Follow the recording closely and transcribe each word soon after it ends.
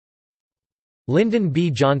Lyndon B.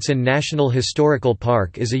 Johnson National Historical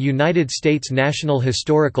Park is a United States national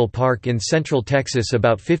historical park in central Texas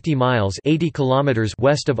about 50 miles 80 kilometers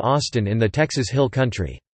west of Austin in the Texas Hill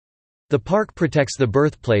Country. The park protects the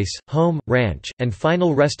birthplace, home, ranch, and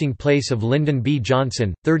final resting place of Lyndon B.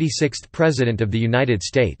 Johnson, 36th President of the United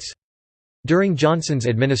States. During Johnson's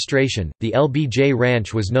administration, the LBJ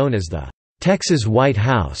Ranch was known as the Texas White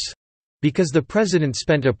House because the president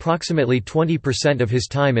spent approximately 20% of his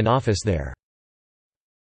time in office there.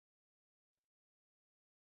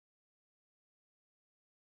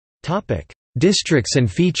 Districts and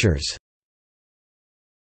features.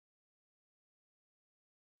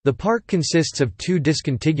 The park consists of two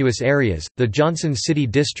discontiguous areas, the Johnson City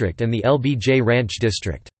District and the LBJ Ranch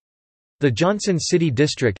District. The Johnson City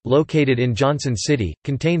District, located in Johnson City,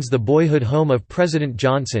 contains the boyhood home of President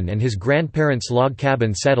Johnson and his grandparents' log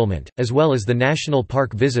cabin settlement, as well as the National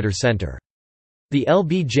Park Visitor Center. The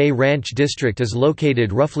LBJ Ranch District is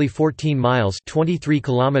located roughly 14 miles 23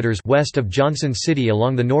 kilometers west of Johnson City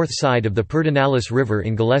along the north side of the Pedernales River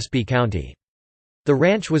in Gillespie County. The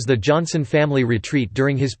ranch was the Johnson family retreat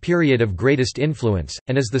during his period of greatest influence,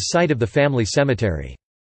 and is the site of the family cemetery.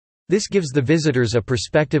 This gives the visitors a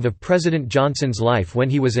perspective of President Johnson's life when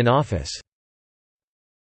he was in office.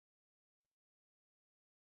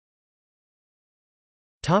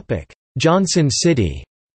 Johnson City.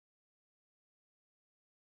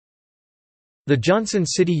 The Johnson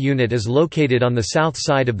City unit is located on the south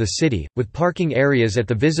side of the city, with parking areas at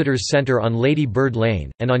the Visitors Center on Lady Bird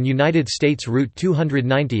Lane, and on United States Route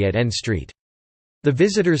 290 at N Street. The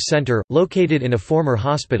Visitors Center, located in a former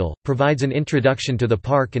hospital, provides an introduction to the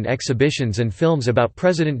park and exhibitions and films about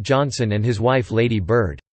President Johnson and his wife Lady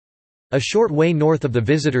Bird. A short way north of the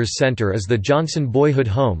Visitors Center is the Johnson Boyhood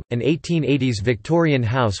Home, an 1880s Victorian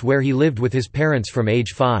house where he lived with his parents from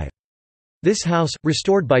age 5. This house,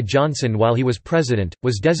 restored by Johnson while he was president,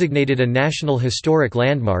 was designated a National Historic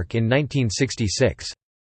Landmark in 1966.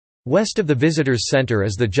 West of the Visitors Center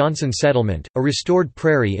is the Johnson Settlement, a restored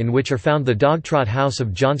prairie in which are found the dog-trot house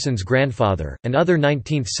of Johnson's grandfather, and other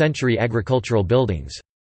 19th-century agricultural buildings.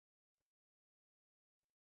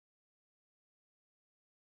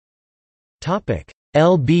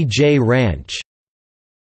 LBJ Ranch.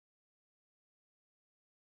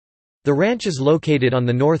 The ranch is located on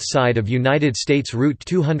the north side of United States Route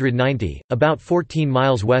 290, about 14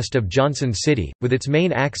 miles west of Johnson City, with its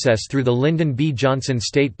main access through the Lyndon B. Johnson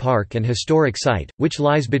State Park and Historic Site, which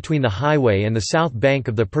lies between the highway and the south bank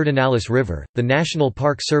of the Pedernales River. The National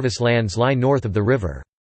Park Service lands lie north of the river.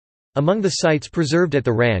 Among the sites preserved at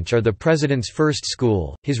the ranch are the President's first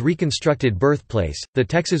school, his reconstructed birthplace, the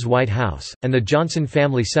Texas White House, and the Johnson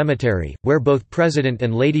Family Cemetery, where both President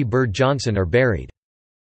and Lady Bird Johnson are buried.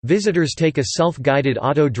 Visitors take a self-guided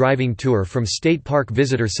auto-driving tour from State Park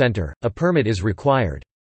Visitor Center. A permit is required.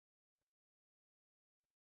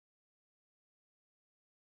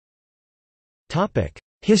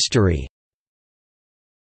 History.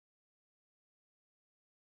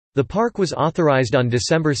 The park was authorized on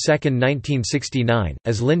December 2, 1969,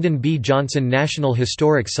 as Lyndon B. Johnson National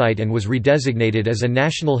Historic Site and was redesignated as a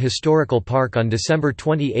National Historical Park on December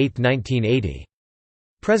 28, 1980.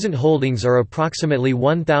 Present holdings are approximately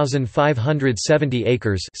 1,570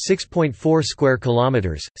 acres (6.4 square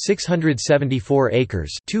kilometers), 674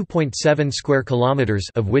 acres (2.7 square kilometers)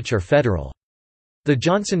 of which are federal. The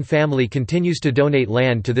Johnson family continues to donate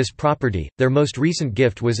land to this property. Their most recent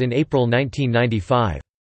gift was in April 1995.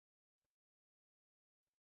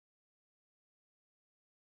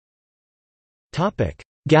 Topic: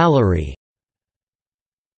 Gallery.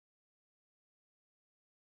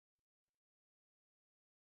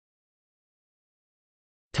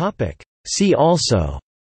 See also: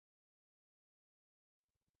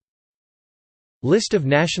 List of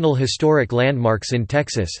National Historic Landmarks in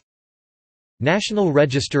Texas, National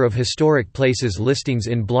Register of Historic Places listings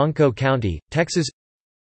in Blanco County, Texas,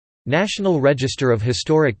 National Register of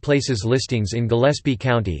Historic Places listings in Gillespie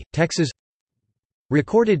County, Texas,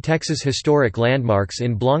 Recorded Texas Historic Landmarks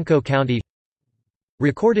in Blanco County,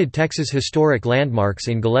 Recorded Texas Historic Landmarks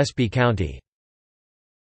in Gillespie County.